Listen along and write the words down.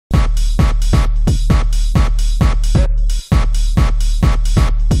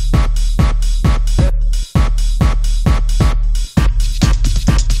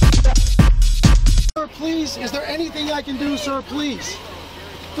please.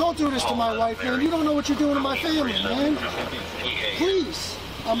 Don't do this to my wife, man. You don't know what you're doing to my family, man. Please.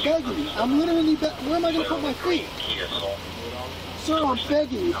 I'm begging you. I'm literally where am I going to put my feet? Sir, I'm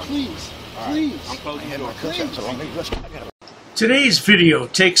begging you, please. Please. Please. Today's video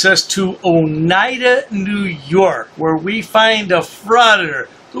takes us to Oneida, New York, where we find a frauditor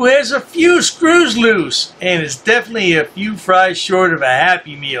who has a few screws loose and is definitely a few fries short of a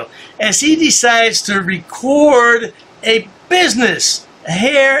Happy Meal, as he decides to record a business, a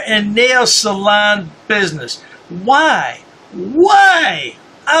hair and nail salon business. Why? Why?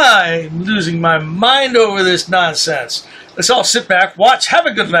 I'm losing my mind over this nonsense. Let's all sit back, watch, have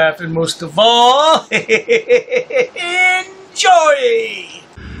a good laugh, and most of all, enjoy!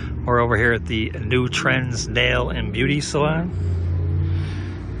 We're over here at the New Trends Nail and Beauty Salon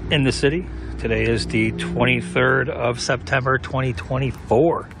in the city. Today is the 23rd of September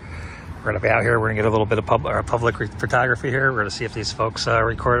 2024. We're going to be out here. We're going to get a little bit of public photography here. We're going to see if these folks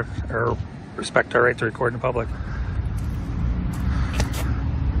record or respect our right to record in public.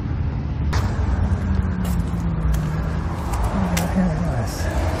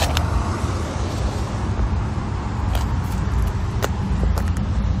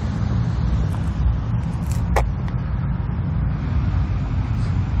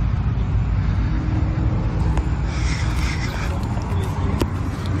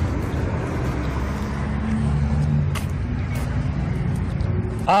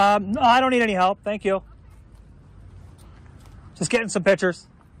 No, I don't need any help. Thank you. Just getting some pictures.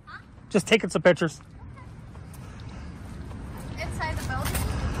 Huh? Just taking some pictures. Inside the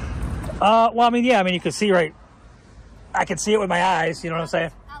building? Well, I mean, yeah. I mean, you can see right. I can see it with my eyes. You know what I'm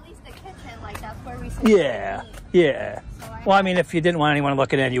saying? At least the kitchen, like that's where we see. Yeah, yeah. So well, I mean, if you didn't want anyone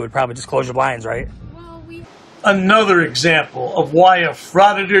looking in, you would probably just close your blinds, right? Well, Another example of why a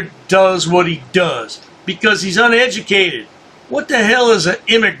frauditor does what he does, because he's uneducated. What the hell is an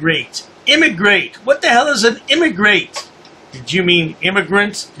immigrant? Immigrate. What the hell is an immigrate? Did you mean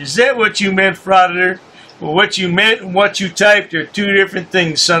immigrants? Is that what you meant, frauditor? Well, what you meant and what you typed are two different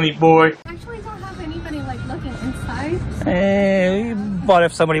things, sonny boy. Actually, don't have anybody like looking inside. But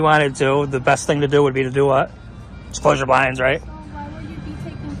if somebody wanted to, the best thing to do would be to do what? Just close your blinds, right? So why would you be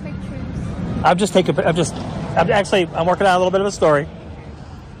taking pictures? I'm working on a little bit of a story.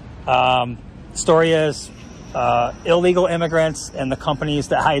 Story is illegal immigrants and the companies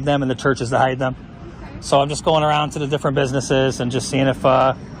that hide them and the churches that hide them. Okay. So I'm just going around to the different businesses and just seeing if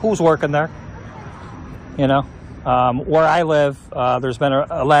who's working there. You know, where I live, there's been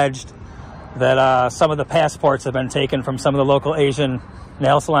alleged that some of the passports have been taken from some of the local Asian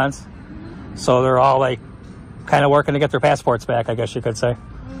nail salons. So they're all like kind of working to get their passports back, I guess you could say.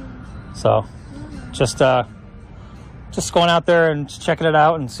 So just going out there and checking it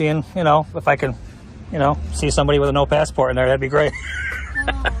out and seeing, you know, if I can, you know, see somebody with a no passport in there, that'd be great.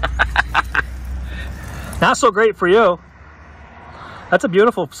 Not so great for you. That's a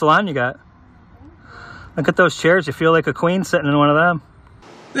beautiful salon you got. Look at those chairs. You feel like a queen sitting in one of them.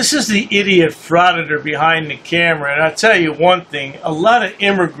 This is the idiot frauditor behind the camera. And I'll tell you one thing. A lot of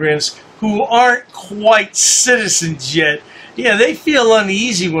immigrants who aren't quite citizens yet, yeah, they feel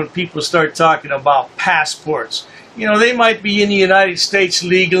uneasy when people start talking about passports. You know, they might be in the United States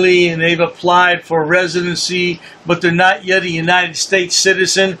legally and they've applied for residency, but they're not yet a United States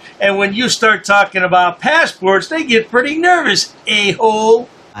citizen. And when you start talking about passports, they get pretty nervous, a-hole.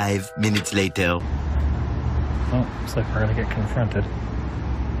 5 minutes later. Oh, looks like we're going to get confronted.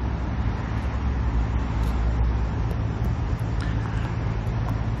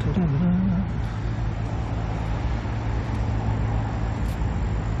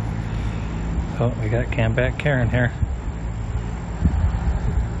 Oh, we got Camback Karen here.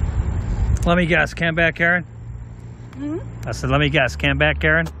 Let me guess, Camback Karen? Mm-hmm. I said, let me guess, Camback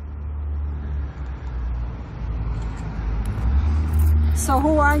Karen? So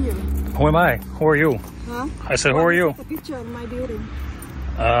who are you? Who am I? Who are you? Huh? I said, who are you? The picture in my building.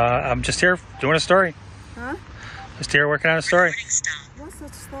 I'm just here doing a story. Huh? Just here working on a story. What's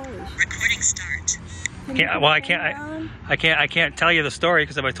that story? Recording start. I can't tell you the story,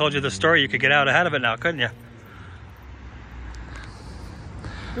 because if I told you the story, you could get out ahead of it now, couldn't you?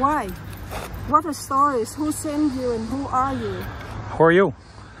 Why? What are stories? Who sent you and who are you? Who are you?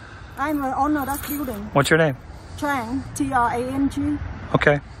 I'm the owner of that building. What's your name? Trang, T-R-A-N-G.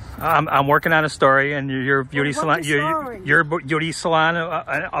 Okay. I'm working on a story, and your beauty salon, story? your beauty salon,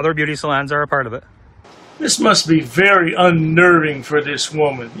 and other beauty salons are a part of it. This must be very unnerving for this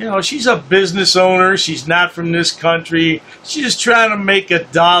woman. You know, she's a business owner. She's not from this country. She's just trying to make a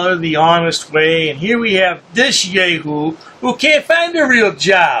dollar the honest way. And here we have this yahoo who can't find a real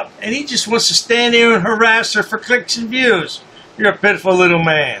job. And he just wants to stand there and harass her for clicks and views. You're a pitiful little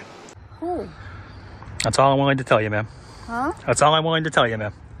man. Who? That's all I'm willing to tell you, ma'am. Huh? That's all I'm willing to tell you,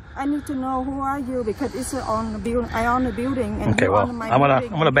 ma'am. I need to know who are you because it's on the building. I own the building. And Okay, you well, own my I'm building.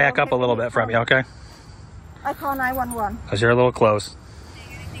 gonna back up a little bit from you, okay? I call 911. Because you're a little close.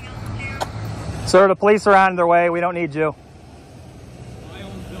 Sir, the police are on their way. We don't need you.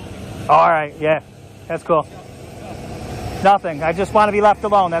 All right, yeah, that's cool. Nothing. I just want to be left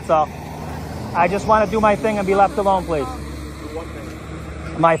alone, that's all. I just want to do my thing and be left alone, please.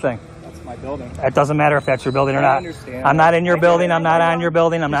 My thing. That's my building. It doesn't matter if that's your building or not. I understand. I'm not in your building. I'm not on your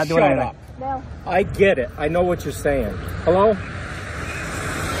building. I'm not doing anything. Up. I get it. I know what you're saying. Hello?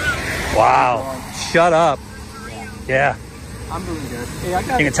 Wow. Shut up. Yeah. I'm doing good. Hey, I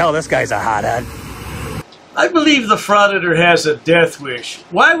got You can tell this guy's a hothead. I believe the Frauditor has a death wish.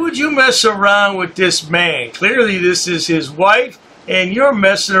 Why would you mess around with this man? Clearly this is his wife, and you're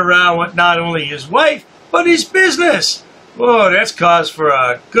messing around with not only his wife, but his business. Whoa, that's cause for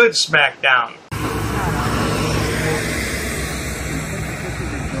a good smackdown.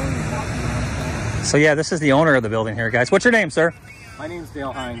 So yeah, this is the owner of the building here, guys. What's your name, sir? My name's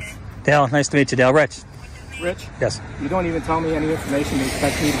Dale Hines. Dale, nice to meet you, Dale. Rich. Rich? Yes. You don't even tell me any information to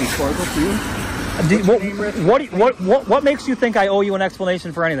expect me to be cordial to you? What makes you think I owe you an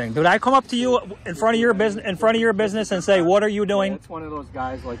explanation for anything? Did I come up to you in front of your business and say, "What are you doing?" Yeah, it's one of those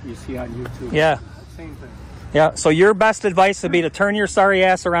guys like you see on YouTube. Yeah. Same thing. Yeah. So your best advice would be to turn your sorry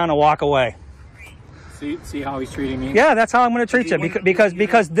ass around and walk away. See how he's treating me? Yeah, that's how I'm going to treat you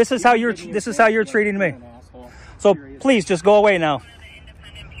because this is how you're treating me. So please just go away now.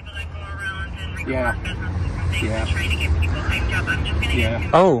 Yeah.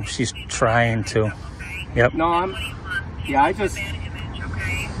 Oh, she's trying to. Yep. No, he definitely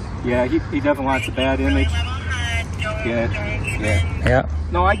wants a bad image. Yeah.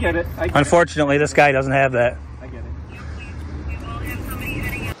 No, I get it. Unfortunately, this guy doesn't have that. I get it.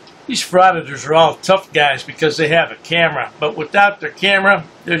 These frauditors are all tough guys because they have a camera, but without their camera,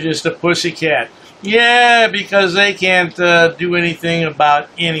 they're just a pussycat. Yeah, because they can't do anything about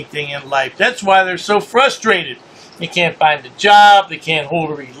anything in life. That's why they're so frustrated. They can't find a job, they can't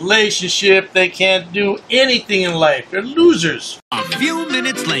hold a relationship, they can't do anything in life. They're losers. A few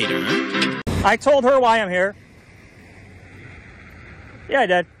minutes later. I told her why I'm here. Yeah, I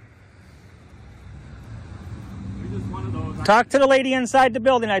did. Talk to the lady inside the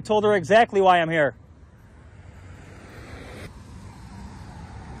building. I told her exactly why I'm here.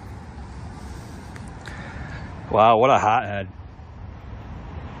 Wow, what a hothead.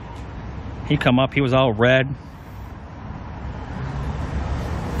 He come up, he was all red.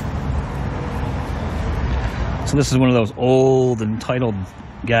 So this is one of those old, entitled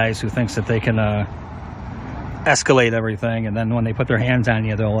guys who thinks that they can escalate everything, and then when they put their hands on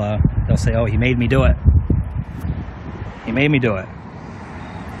you, they'll say, "Oh, he made me do it. He made me do it."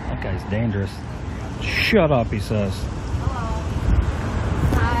 That guy's dangerous. Shut up, he says. Hello.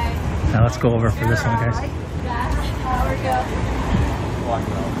 Hi. Now let's go over for this one, guys. How are you?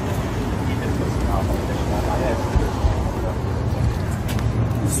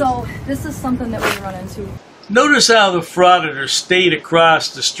 So this is something that we run into. Notice how the Frauditor stayed across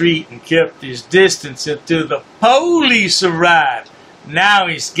the street and kept his distance until the police arrived. Now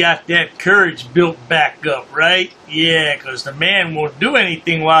he's got that courage built back up, right? Yeah, because the man won't do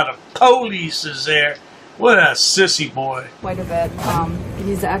anything while the police is there. What a sissy boy. Quite a bit.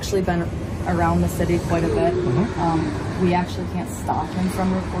 He's actually been around the city quite a bit. We actually can't stop him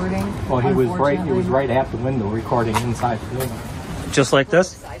from recording. Well, he was right at the window recording inside the building. Just like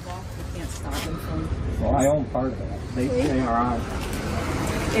this? Sidewalk, we can't stop him from. Well, I own part of that. They are on.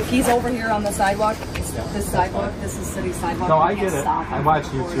 If he's over here on the sidewalk, this sidewalk, this is city sidewalk. No, we I can't get it. stop him I from watch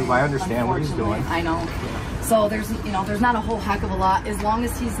recording, YouTube. I understand what he's doing. I know. So there's not a whole heck of a lot, as long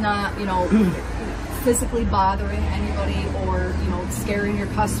as he's not, physically bothering anybody or, scaring your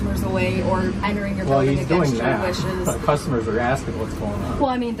customers away or entering your building against your wishes. But customers are asking what's going on. Well,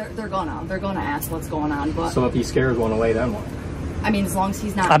 I mean, they're gonna ask what's going on, but So if he scares one away, then what? I mean, as long as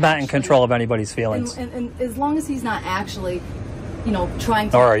he's not. I'm not in control of anybody's feelings. And as long as he's not actually, trying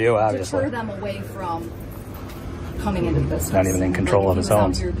to Nor are you, obviously. deter them away from coming into the business. Not even in control of his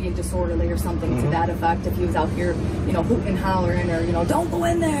own. If he was out here being disorderly or something to that effect, if he was out here, hooting and hollering or, don't go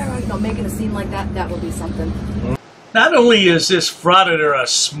in there, or, making a scene like that, that would be something. Not only is this Frauditor a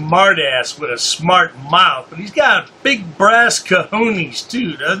smart ass with a smart mouth, but he's got big brass cojones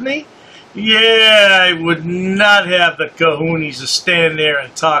too, doesn't he? Yeah, I would not have the cojones to stand there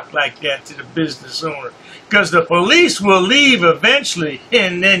and talk like that to the business owner. Because the police will leave eventually,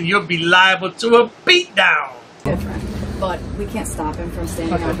 and then you'll be liable to a beatdown. Different, but we can't stop him from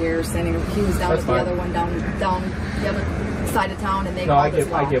standing out here, he was down at the other one, down the other side of town and they No, call I this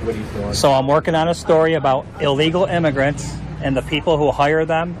get, I law. get what he's doing. So I'm working on a story about illegal immigrants and the people who hire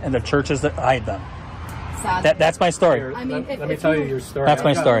them and the churches that hide them. Sad. That's my story. I mean, let me tell you your story. That's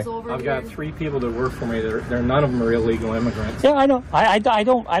my story. I've got 3 people that work for me. They're none of them are illegal immigrants. Yeah, I know. I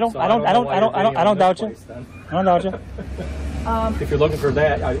don't doubt you. I don't doubt you. If you're looking for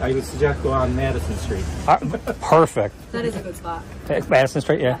that, I would suggest go on Madison Street. Perfect. That is a good spot. Madison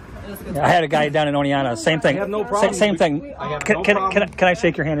Street, yeah. I had a guy down in Oneonta. Same thing. I have no problem. Same thing. I have no problem. Can I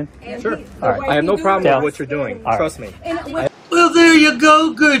shake your hand in? Sure. All right. I have no problem Yeah. with what you're doing. All right. Trust me. Well, there you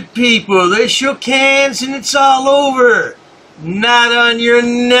go, good people. They shook hands and it's all over. Not on your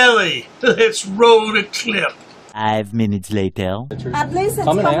Nelly. Let's roll the clip. 5 minutes later. At least it's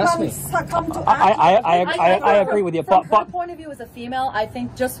Come and ask me. come to I agree with you. From But her point of view as a female, I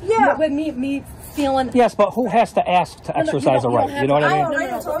think just Yeah. with me feeling. yes, but who has to ask to exercise a right? You know what I mean?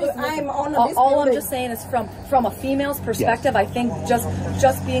 already told you I'm on this All I'm building. just saying is from a female's perspective, I think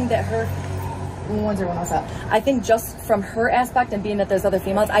just being that her. 10107. I think just from her aspect and being that there's other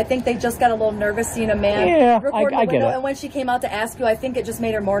females, I think they just got a little nervous seeing a man recording I the get window. it. And when she came out to ask you, I think it just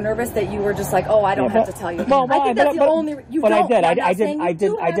made her more nervous that you were just like, oh, I don't have to tell you. Well, I think that's the only. You but don't. I I'm not saying you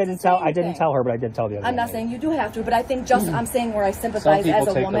do have to didn't say tell. I didn't anything. tell her, but I did tell the other. I'm not saying you do have to, but I think just I'm saying where I Some sympathize people as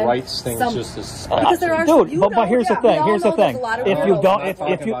a take woman. the rights things Some- just as because there are Dude, you but know, here's the we thing. all Here's the know there's thing. a lot of If you girls. don't, I'm not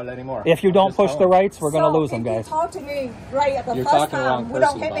talking about it anymore. if you don't push the rights, we're gonna lose them, If you guys. talk to me right at the You're first talking to the wrong time, we don't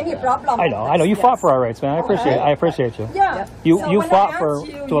person have about any that. problem. I know. You fought for our rights, man. I appreciate you. Yeah. You So you when I fought asked for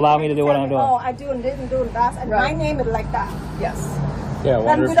you, to allow you me to do what tell I'm me, doing. Oh, I didn't do that, and Right. my name is like that. Yes. Yeah,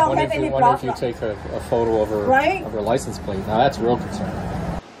 wonder we if, don't wonder have if, any you, wonder if you problem. take a photo of her, Right? of her license plate. Now that's real concerning.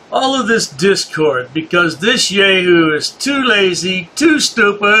 All of this discord because this yahoo is too lazy, too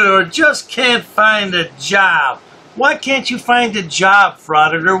stupid, or just can't find a job. Why can't you find a job,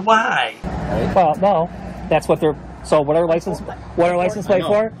 Frauditor? Why? Well, no, that's what they're. So what are license plate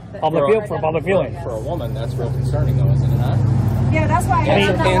for? Public viewing. For a woman, that's real concerning, though, isn't it not? Yeah, that's why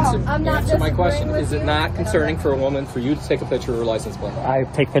I I'm not answer my disagreeing question. with Is it you. not concerning for a woman for you to take a picture of her license plate? I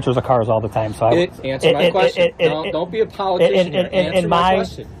take pictures of cars all the time, so I Answer my question. Don't be a politician here. Answer my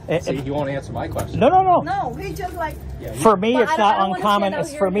question. See, you won't answer my question. No. No, he just like For me, But it's I not don't wanna uncommon. stand out It's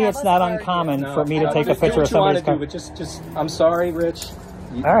here for and me, have it's us not argue. uncommon No, for me to take a just picture do of what you wanna somebody's car. do, but just, I'm sorry, Rich.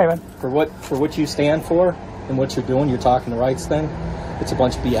 All right, man. For what you stand for and what you're doing, you're talking the rights thing. It's a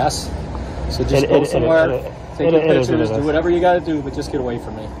bunch of BS. So just go somewhere, take your pictures, do whatever you got to do, but just get away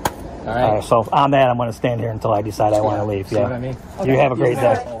from me. All right. All right. So on that, I'm going to stand here until I decide I want to leave. See Yeah. what I mean? You have a great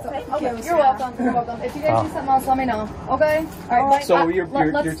day. Okay, you're welcome. You're welcome. If you guys do something else, let me know. Okay. All right. So you're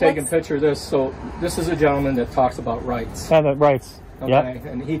taking a picture of this. So this is a gentleman that talks about rights. Yeah, the rights. Okay, Yep.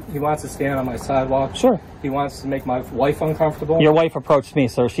 and he wants to stand on my sidewalk. Sure. He wants to make my wife uncomfortable. Your wife approached me,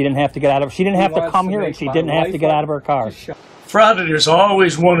 sir. She didn't have to get out of. She didn't have to come here, and she didn't have to get out of her car. Frauditors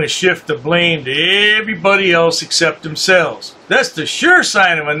always want to shift the blame to everybody else except themselves. That's the sure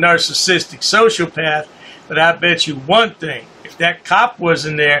sign of a narcissistic sociopath, but I bet you one thing. If that cop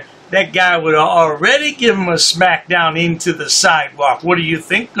wasn't there, that guy would have already given him a smackdown into the sidewalk. What do you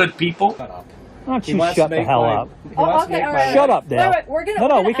think, good people? Why don't you shut the hell up? Oh, okay, all right. Shut up, Dale. Wait, we're gonna, No,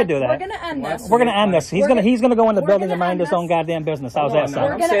 we're we gonna could do end- that. We're gonna end this. We're gonna end this. He's gonna go in the we're building gonna and mind end his own this. goddamn business. How's that I'm sound?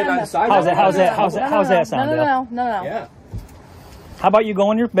 gonna saying end on this. side. How's that sound, Dale? No. Yeah. How about you go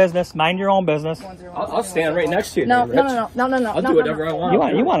in your business, mind your own business? I'll stand right next to you. No. Rich. I'll do whatever I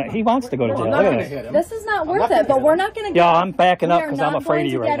want. He wants to go to jail. Look at this. This is not worth it, but we're not going to Yo, I'm backing up because I'm afraid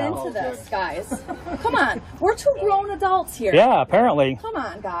of you right get now. into this, guys. Come on. We're two grown adults here. Yeah, apparently. Come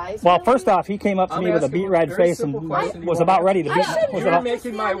on, guys. Well, Really? first off, he came up to I'm me with a asking beat a red very face and simple question. was about ready to beat. You're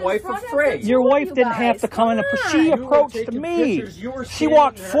making my wife afraid. Your wife didn't have to come in and she You were approached taking me. pictures. You were She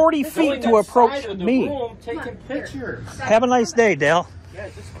walked standing 40 there, feet going to approach outside of the me. room, taking pictures. Have a nice day, Dale. Yeah,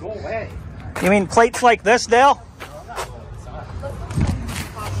 just go away. You mean plates like this, Dale?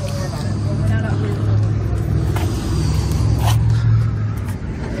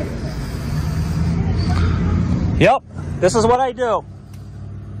 Yep, this is what I do.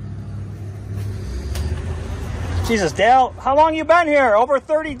 Jesus, Dale, how long you been here? Over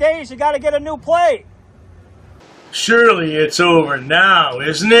 30 days, you got to get a new plate. Surely it's over now,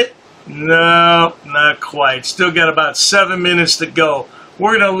 isn't it? No, not quite. Still got about 7 minutes to go.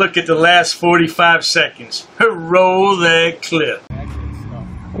 We're going to look at the last 45 seconds. Roll that clip.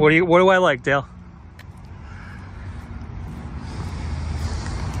 What do I like, Dale?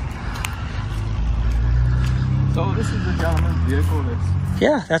 So this is the gentleman's vehicle.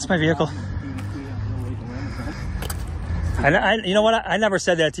 Yeah, that's my vehicle. You know what? I never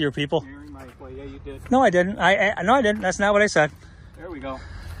said that to your people. Yeah, you did. No, I didn't. No, I didn't. That's not what I said. There we go.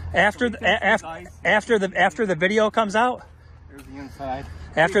 After the video comes out, There's the inside.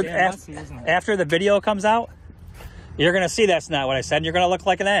 After the video comes out, you're gonna see that's not what I said. And you're gonna look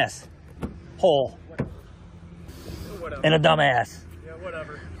like an ass hole and a dumbass. Yeah,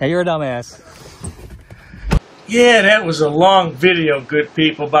 whatever. Yeah, you're a dumbass. Yeah, that was a long video, good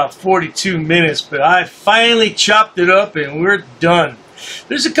people, about 42 minutes, but I finally chopped it up and we're done.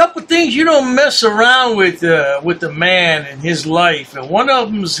 There's a couple things you don't mess around with the man in his life, and one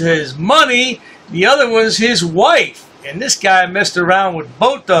of them's his money, the other one's his wife, and this guy messed around with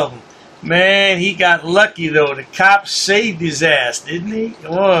both of them. Man, he got lucky though. The cops saved his ass, didn't he?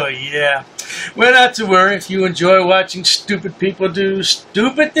 Oh, yeah. Well, not to worry. If you enjoy watching stupid people do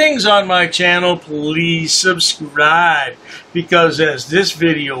stupid things on my channel, please subscribe. Because as this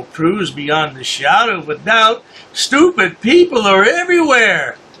video proves beyond the shadow of a doubt, stupid people are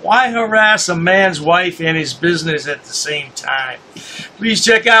everywhere. Why harass a man's wife and his business at the same time? Please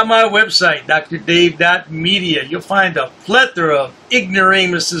check out my website, drdave.media. You'll find a plethora of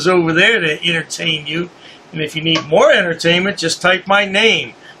ignoramuses over there to entertain you. And if you need more entertainment, just type my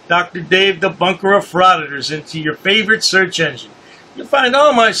name, Dr. Dave, the Bunker of Frauditors, into your favorite search engine. You'll find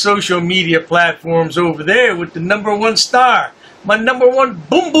all my social media platforms over there with the #1 star, my #1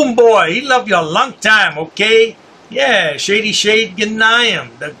 boom boom boy. He loved you a long time, okay? Yeah, Shady Shade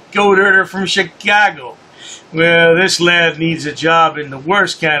Ganayam, the goat herder from Chicago. Well, this lad needs a job in the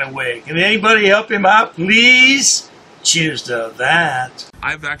worst kind of way. Can anybody help him out, please? Cheers to that.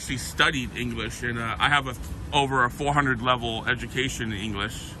 I've actually studied English, and I have over a 400 level education in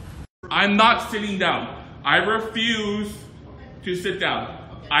English. I'm not sitting down. I refuse to sit down.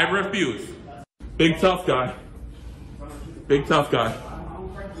 I refuse. Big tough guy. Big tough guy.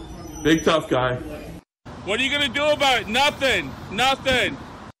 Big tough guy. What are you gonna do about it? Nothing. Nothing.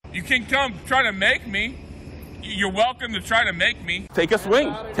 You can come try to make me. You're welcome to try to make me. Take a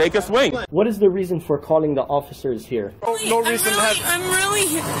swing. Take a swing. What is the reason for calling the officers here? No reason to have. I'm really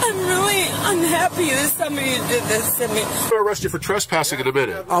unhappy that somebody did this to me. We'll arrest you for trespassing in a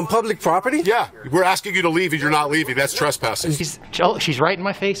minute. On public property? Yeah, we're asking you to leave and you're not leaving. That's trespassing. She's right in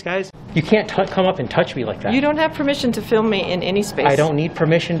my face, guys. You can't come up and touch me like that. You don't have permission to film me in any space. I don't need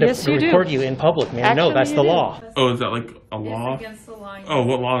permission to record you in public, man. Actually, no, that's the law. Oh, is that like a law? It's against the law. Oh,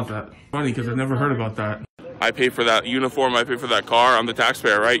 what law is that? Funny, because I've never heard about that. I pay for that uniform, I pay for that car, I'm the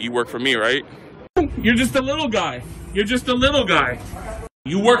taxpayer, right? You work for me, right? You're just a little guy. You're just a little guy.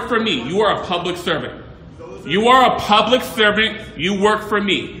 You work for me. You are a public servant. You are a public servant. You work for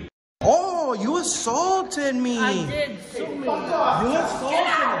me. Oh, you assaulted me. I did. So many. You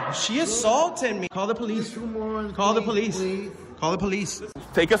assaulted me. She assaulted me. Call the police. Call the police. Call the police.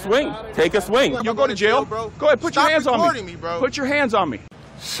 Take a swing. Take a swing. You'll go to jail, bro. Go ahead, put your hands on me. Bro. Put your hands on me.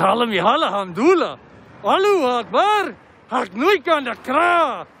 Salam alhamdulillah. Allahu Akbar. Harknuikan da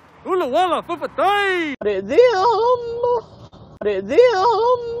kra. Ula wala fufatay.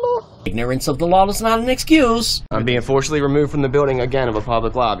 Ignorance of the law is not an excuse. I'm being forcibly removed from the building again of a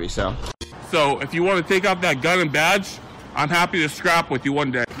public lobby, so. So if you want to take off that gun and badge, I'm happy to scrap with you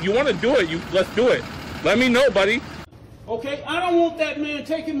one day. You want to do it, let's do it. Let me know, buddy. Okay, I don't want that man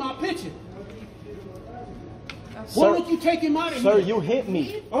taking my picture. Why don't you take him out of here? Sir, you hit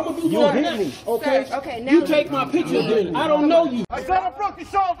me. I'm gonna do You that hit next. me. Okay? Sir, okay, now you take my picture then. I don't know you. I got a broken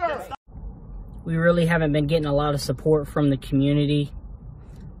shoulder. We really haven't been getting a lot of support from the community.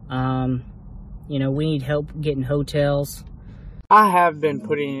 You know, we need help getting hotels. I have been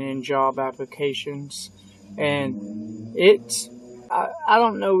putting in job applications, and I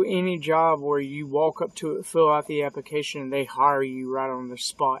don't know any job where you walk up to it, fill out the application, and they hire you right on the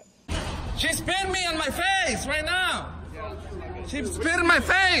spot. She spit me on my face right now. She spit in my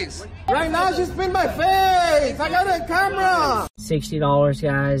face. Right now, she spit in my face. I got it on camera. $60,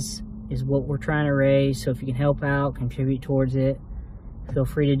 guys, is what we're trying to raise. So if you can help out, contribute towards it, feel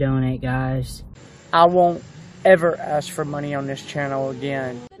free to donate, guys. I won't ever ask for money on this channel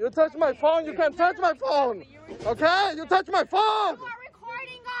again. You touch my phone, you can't touch my phone. Okay? You touch my phone.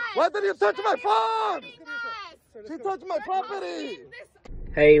 Why did you touch my phone? She touched my property.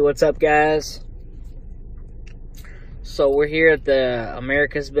 Hey, what's up, guys? So we're here at the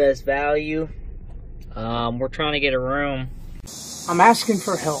America's Best Value. We're trying to get a room. I'm asking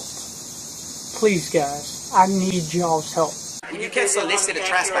for help. Please, guys, I need y'all's help. You can't solicit a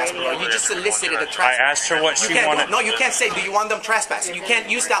trespass, bro. You just solicited a trespass. I asked her what she wanted. No, you can't say, do you want them trespassing? You can't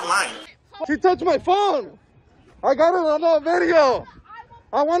use that line. She touched my phone. I got it on a video.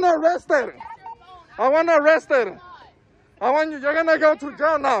 I want to arrest her. I want to arrest her. You're gonna go to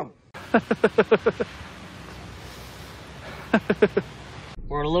jail now.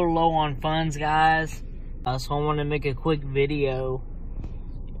 We're a little low on funds, guys. So I want to make a quick video.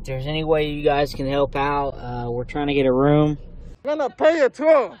 If there's any way you guys can help out, we're trying to get a room. I'm gonna pay it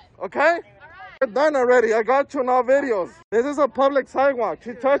too, okay? We're done already. I got you in all videos. This is a public sidewalk.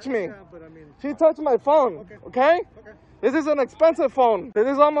 She touched me. She touched my phone, okay? This is an expensive phone. This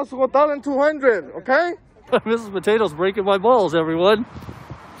is almost 1,200, okay? Mrs. Potato's breaking my balls, everyone.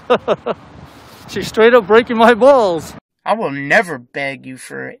 She's straight up breaking my balls. I will never beg you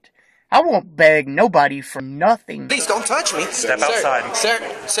for it. I won't beg nobody for nothing. Please don't touch me. Step outside.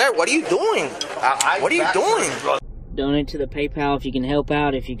 Sir, what are you doing? What are you doing? Donate to the PayPal if you can help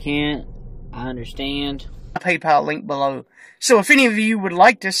out. If you can't, I understand. PayPal link below. So if any of you would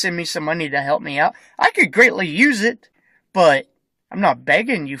like to send me some money to help me out, I could greatly use it, but I'm not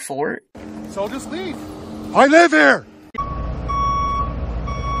begging you for it. So just leave. I live here.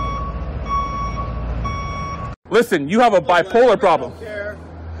 Listen, you have a bipolar problem.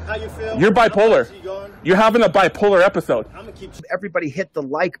 How you feel? You're bipolar. You're having a bipolar episode. Everybody hit the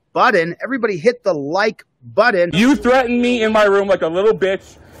like button. Everybody hit the like button. You threatened me in my room like a little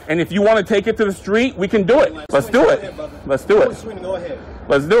bitch, and if you want to take it to the street, we can do it. Let's do it. Let's do it.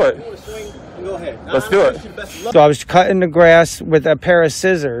 Let's do it. Let's do it. So I was cutting the grass with a pair of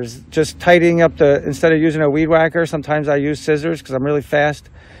scissors, just tightening up the, instead of using a weed whacker, sometimes I use scissors because I'm really fast.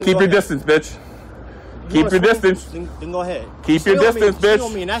 Keep your distance, bitch. Keep your distance. Then go ahead. Keep your distance,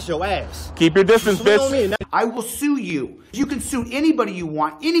 bitch. Me and that's your ass. Keep your distance, bitch. I will sue you. You can sue anybody you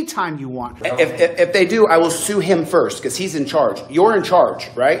want, anytime you want. If they do, I will sue him first because he's in charge. You're in charge,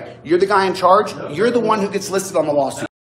 right? You're the guy in charge. You're the one who gets listed on the lawsuit.